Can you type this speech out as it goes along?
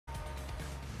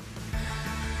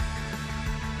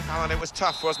Alan, it was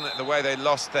tough, wasn't it, the way they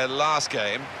lost their last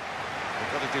game?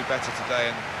 They've got to do better today,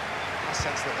 and I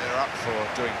sense that they're up for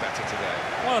doing better today.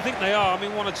 Well, I think they are. I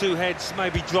mean, one or two heads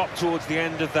maybe dropped towards the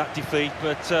end of that defeat,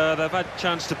 but they've had a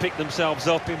chance to pick themselves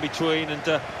up in between,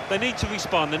 and they need to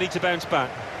respond, they need to bounce back.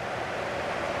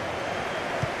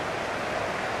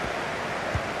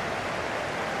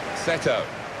 Seto.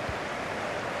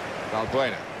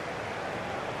 Valbuena.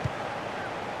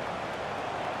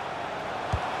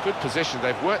 Good position,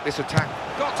 they've worked this attack.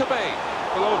 Got to be!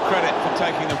 Well, all credit for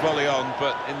taking the volley on,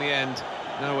 but in the end,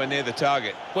 nowhere near the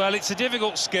target. Well, it's a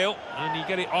difficult skill, and you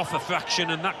get it off a fraction,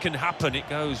 and that can happen. It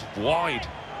goes wide.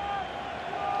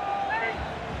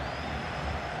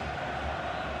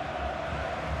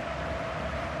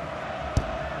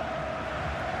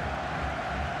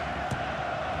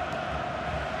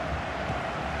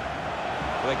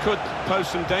 Well, they could pose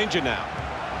some danger now.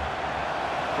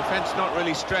 Defence not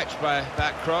really stretched by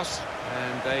that cross,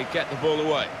 and they get the ball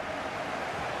away.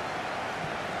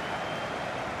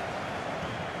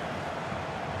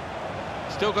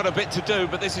 Still got a bit to do,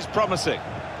 but this is promising.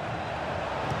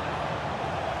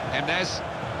 Emnes.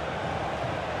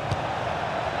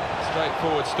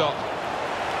 Straightforward stop.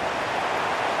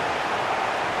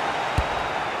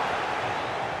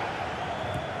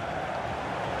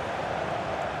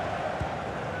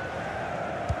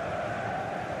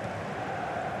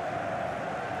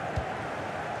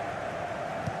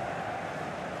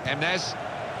 Emnes.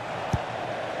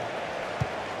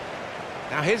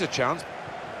 Now here's a chance.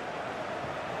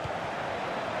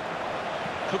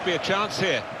 Could be a chance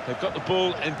here. They've got the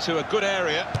ball into a good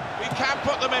area. We can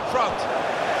put them in front.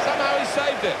 Somehow he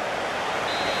saved it.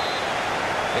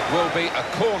 It will be a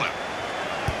corner.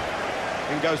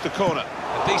 In goes the corner.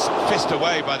 A decent fist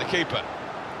away by the keeper.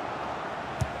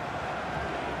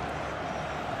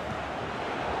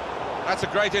 That's a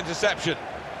great interception.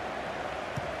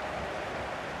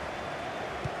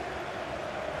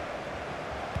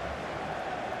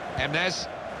 Emnes.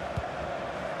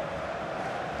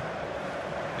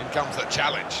 In comes the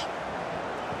challenge.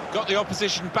 Got the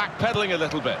opposition backpedaling a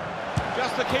little bit.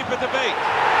 Just the keeper to beat.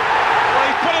 Well,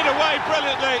 he's put it away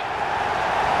brilliantly.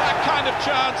 That kind of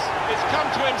chance, it's come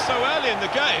to him so early in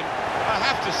the game. I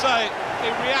have to say,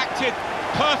 he reacted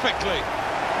perfectly.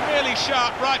 Really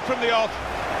sharp right from the off,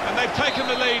 and they've taken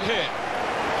the lead here.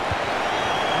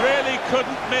 Really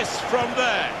couldn't miss from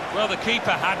there. Well, the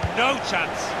keeper had no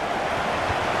chance.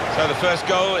 So the first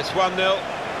goal, it's 1-0.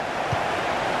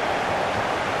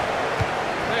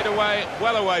 Played away,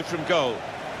 well away from goal.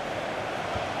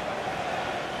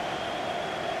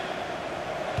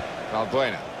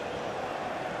 Valbuena.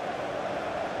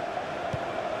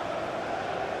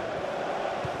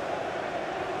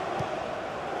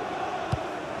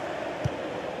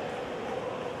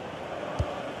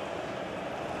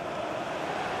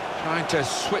 Trying to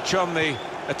switch on the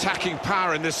attacking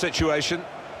power in this situation.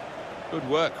 Good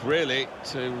work, really,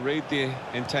 to read the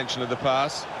intention of the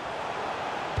pass.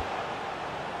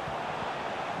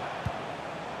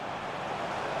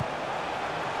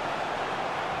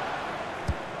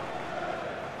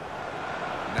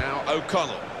 Now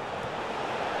O'Connell.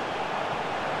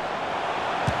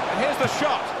 And here's the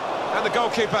shot. And the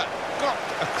goalkeeper got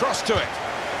across to it.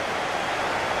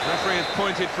 The referee has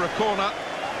pointed for a corner.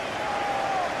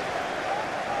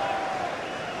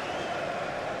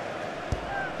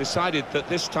 Decided that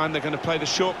this time they're going to play the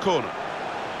short corner.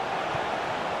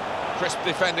 Crisp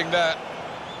defending there.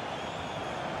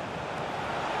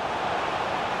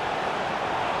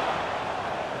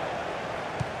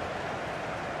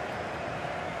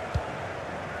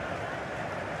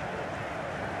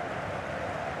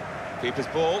 Keeper's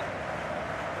ball.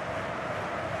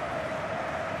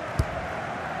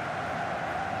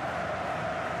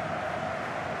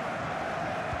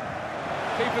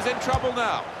 Keeper's in trouble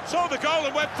now. Saw the goal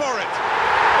and went for it.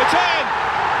 It's in.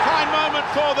 Fine moment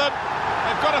for them.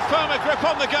 They've got a firmer grip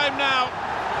on the game now.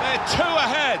 They're 2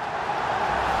 ahead.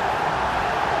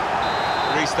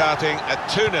 Restarting at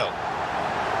 2-0.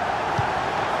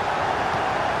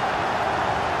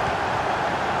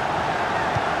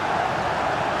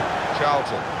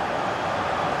 Charlton.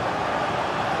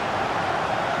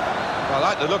 I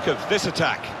like the look of this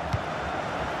attack.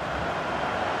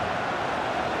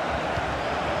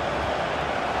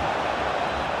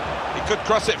 Could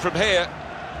cross it from here.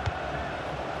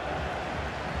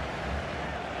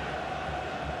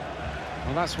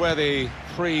 Well, that's where the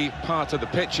free part of the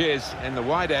pitch is, in the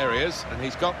wide areas, and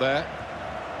he's got there.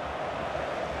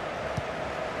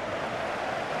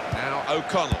 Now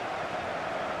O'Connell.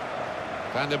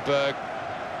 Vandenberg.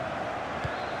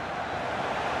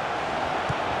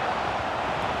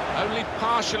 Only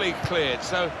partially cleared,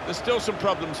 so there's still some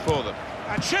problems for them.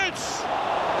 And shoots!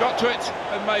 Got to it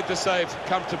and made the save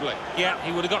comfortably. Yeah,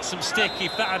 he would have got some stick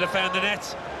if that had found the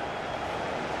net.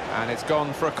 And it's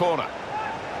gone for a corner.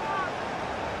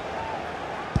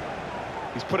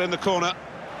 He's put in the corner.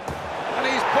 And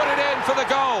he's put it in for the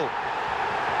goal.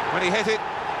 When he hit it,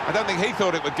 I don't think he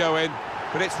thought it would go in,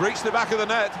 but it's reached the back of the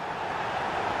net.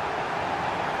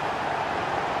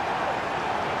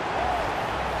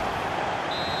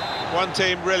 One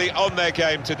team really on their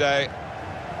game today,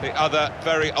 the other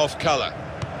very off colour.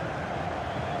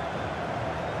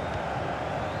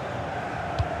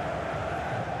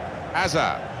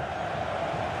 Hazard.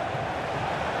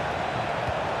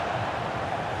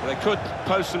 They could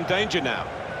pose some danger now.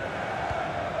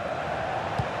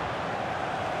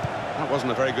 That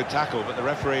wasn't a very good tackle, but the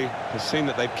referee has seen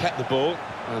that they've kept the ball,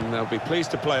 and they'll be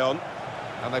pleased to play on,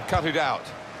 and they've cut it out.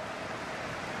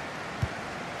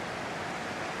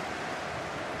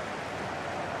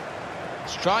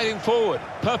 Striding forward,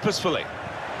 purposefully.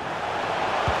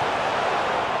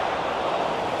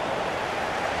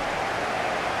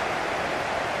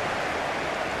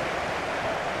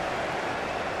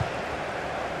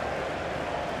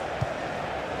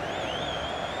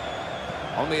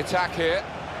 On the attack here.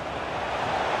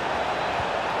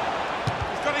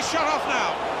 He's got his shot off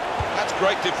now. That's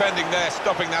great defending there,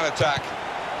 stopping that attack.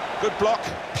 Good block.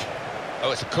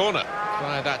 Oh, it's a corner.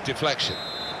 Try that deflection.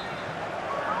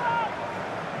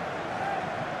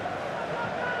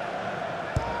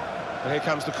 Well, here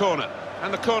comes the corner.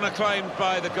 And the corner claimed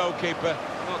by the goalkeeper.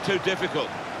 Not too difficult.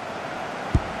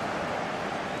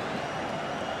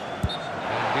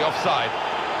 And the offside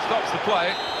stops the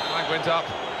play. Flag went up.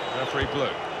 Referee blew.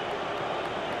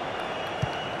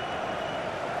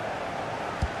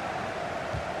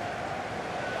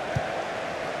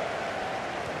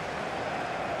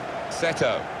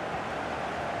 Seto.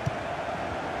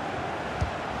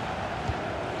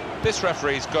 This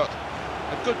referee's got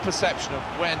a good perception of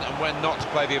when and when not to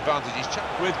play the advantage. He's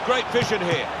with great vision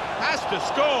here. Has to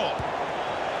score.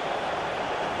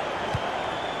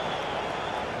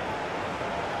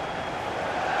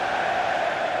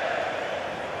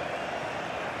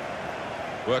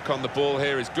 Work on the ball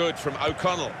here is good from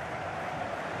O'Connell.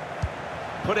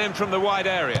 Put in from the wide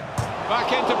area.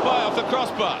 Back into play off the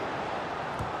crossbar.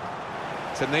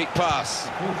 It's a neat pass.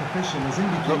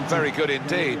 Looked very good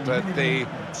indeed, but the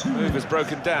move has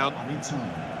broken down.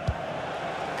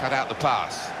 Cut out the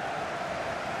pass.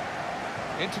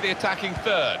 Into the attacking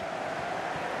third.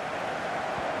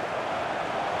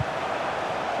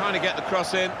 Trying to get the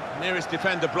cross in. Nearest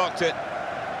defender blocked it.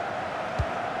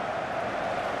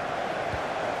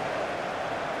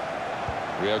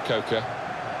 Rio Coca.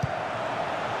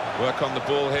 Work on the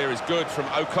ball here is good from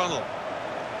O'Connell.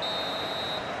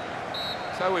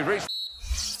 So we've reached...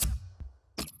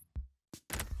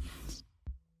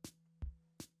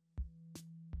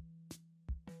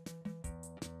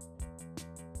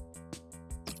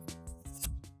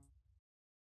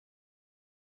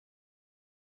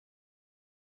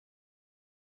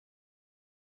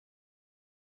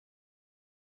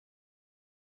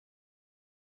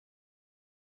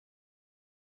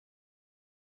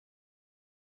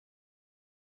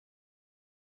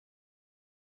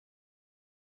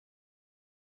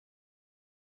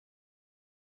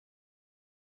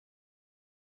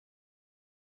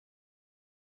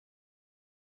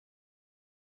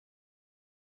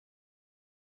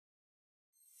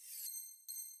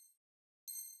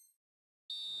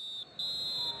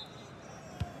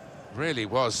 Really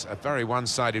was a very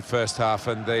one-sided first half,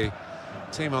 and the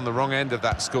team on the wrong end of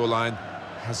that scoreline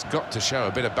has got to show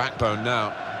a bit of backbone now.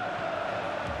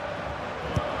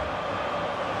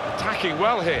 Attacking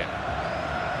well here.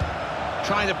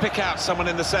 Trying to pick out someone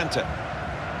in the centre.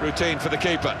 Routine for the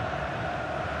keeper.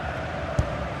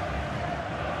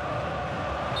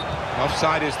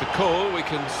 Offside is the call. We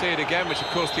can see it again, which of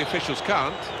course the officials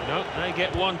can't. No, they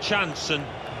get one chance, and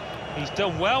he's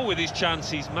done well with his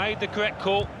chance. He's made the correct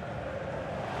call.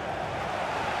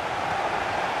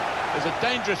 There's a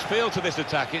dangerous feel to this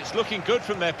attack. It's looking good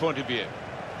from their point of view.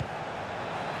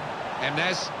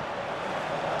 Emnes.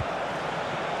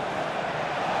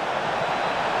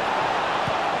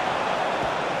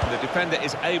 The defender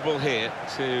is able here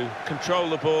to control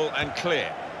the ball and clear.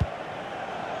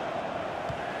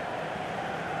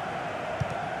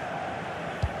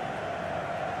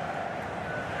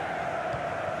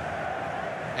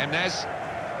 Emnes.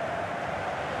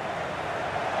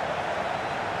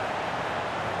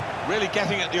 Really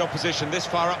getting at the opposition this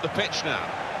far up the pitch now.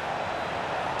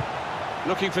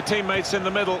 Looking for teammates in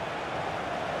the middle.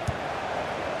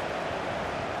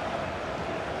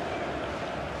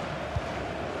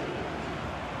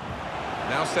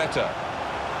 Now Seto.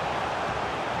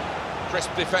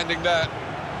 Crisp defending there.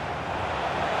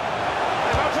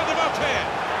 They've opened them up here.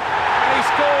 And he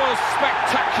scores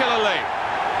spectacularly.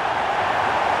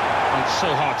 It's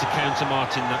so hard to counter,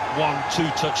 Martin, that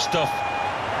 1-2 touch stuff.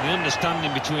 The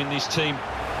understanding between this team,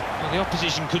 well, the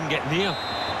opposition couldn't get near.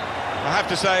 I have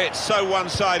to say it's so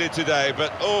one-sided today,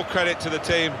 but all credit to the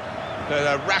team that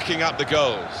are racking up the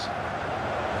goals.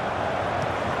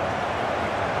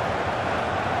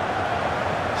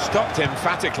 Stopped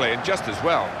emphatically and just as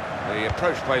well. The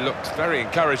approach play looked very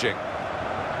encouraging.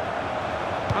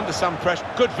 Under some pressure,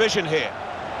 good vision here.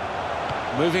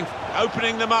 Moving,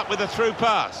 opening them up with a through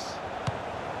pass.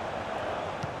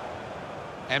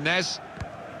 Emnes.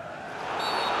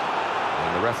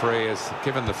 And the referee has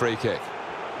given the free kick.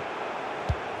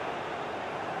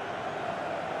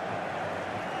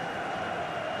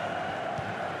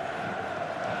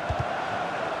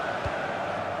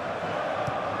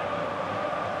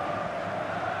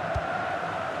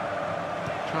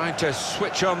 Trying to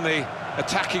switch on the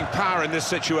attacking power in this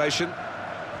situation.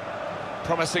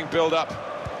 Promising build-up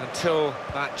until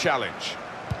that challenge.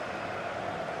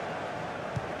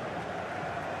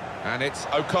 And it's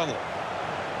O'Connell.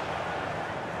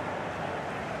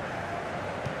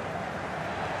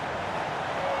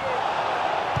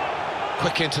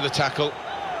 Quick into the tackle,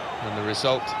 and the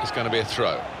result is going to be a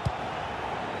throw.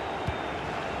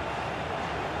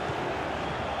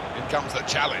 In comes the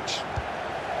challenge.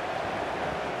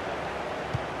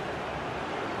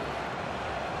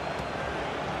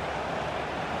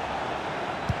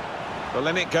 Well,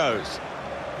 in it goes.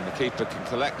 And the keeper can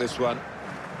collect this one.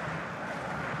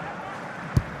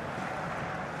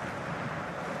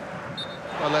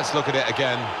 Well, let's look at it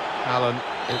again, Alan.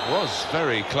 It was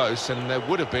very close, and there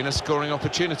would have been a scoring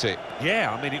opportunity.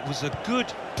 Yeah, I mean, it was a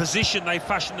good position they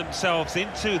fashioned themselves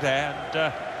into there,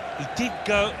 and he did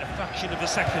go a fraction of a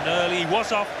second early. He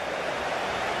was off.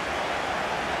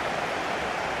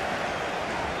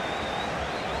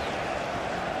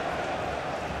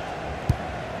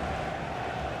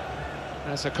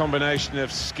 That's a combination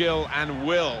of skill and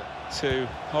will to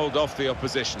hold off the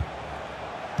opposition.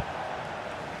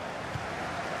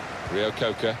 Rio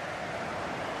Coca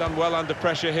done well under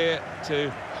pressure here to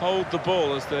hold the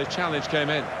ball as the challenge came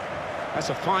in. That's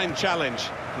a fine challenge,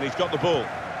 and he's got the ball.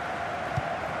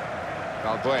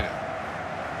 Valbuena.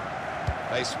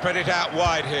 They spread it out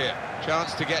wide here.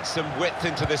 Chance to get some width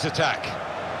into this attack.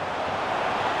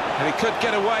 And he could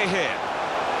get away here.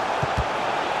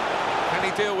 Can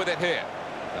he deal with it here?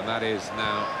 And that is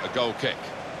now a goal kick.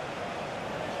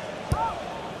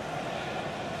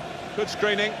 Good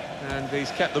screening, and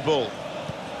he's kept the ball.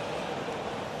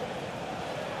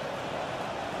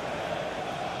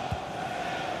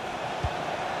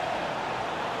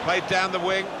 Played down the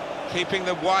wing, keeping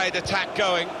the wide attack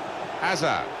going.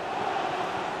 Hazard.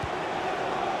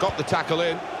 Got the tackle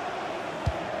in.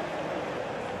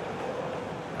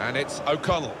 And it's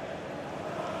O'Connell.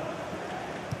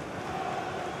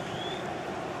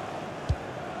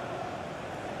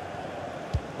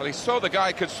 Well, he saw the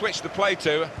guy could switch the play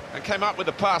to and came up with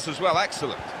the pass as well.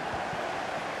 Excellent.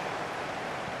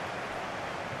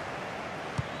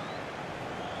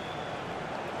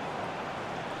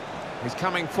 He's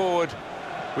coming forward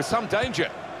with some danger.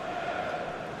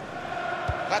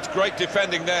 That's great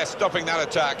defending there, stopping that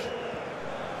attack. The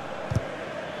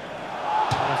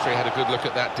referee had a good look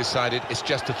at that, decided it's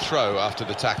just a throw after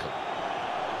the tackle.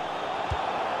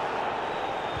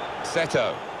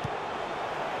 Seto.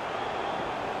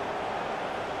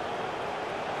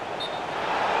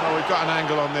 Well, we've got an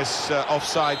angle on this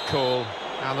offside call,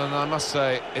 Alan. I must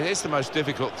say, it is the most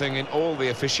difficult thing in all the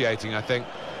officiating, I think.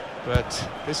 But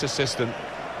this assistant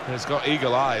has got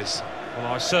eagle eyes.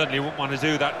 Well, I certainly wouldn't want to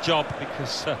do that job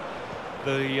because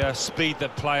the speed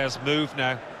that players move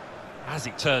now, as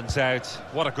it turns out,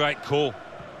 what a great call.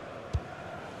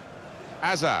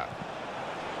 Hazard.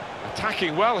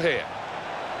 Attacking well here.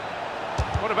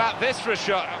 What about this for a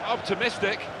shot?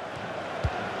 Optimistic.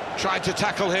 Tried to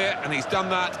tackle here, and he's done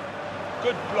that.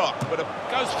 Good block, but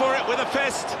goes for it with a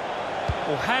fist.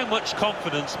 Well, how much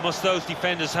confidence must those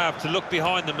defenders have to look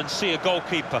behind them and see a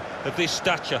goalkeeper of this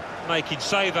stature making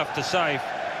save after save?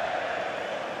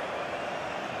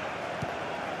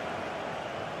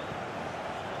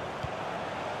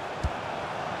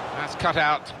 That's cut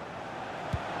out.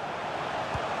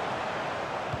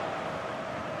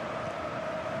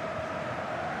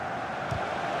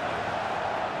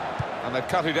 And they've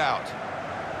cut it out.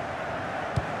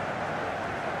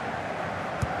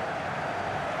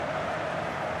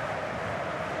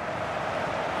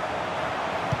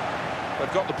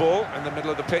 They've got the ball in the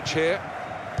middle of the pitch here.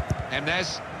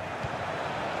 Emnes.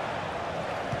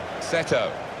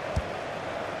 Seto.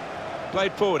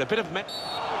 Played forward, a bit of... And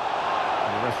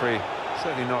the referee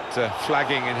certainly not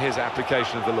flagging in his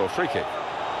application of the law. Free kick.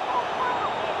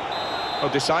 Oh,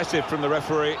 decisive from the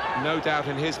referee, no doubt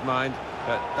in his mind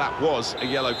that that was a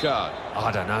yellow card.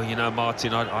 I don't know, you know,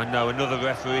 Martin, I know another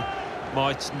referee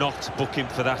might not book him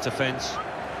for that offence.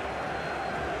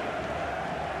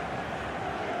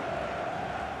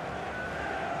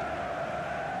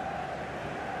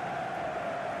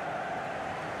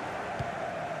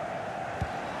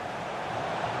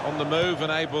 On the move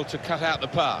and able to cut out the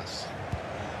pass.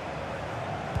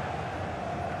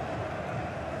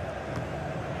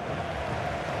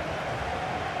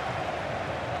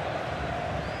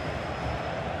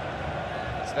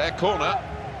 It's their corner.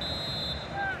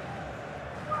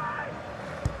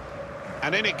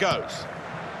 And in it goes.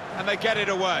 And they get it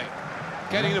away.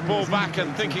 Getting the ball back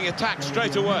and thinking attack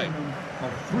straight away.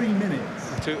 Of 3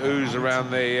 minutes. Two oohs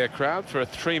around the crowd for a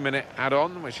 3-minute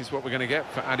add-on, which is what we're going to get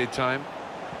for added time.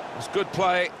 It was good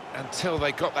play until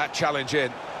they got that challenge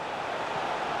in.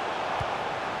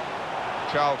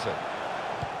 Charlton.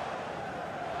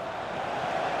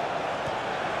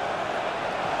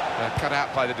 They're cut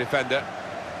out by the defender.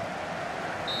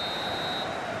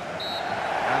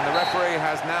 And the referee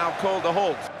has now called a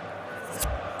halt.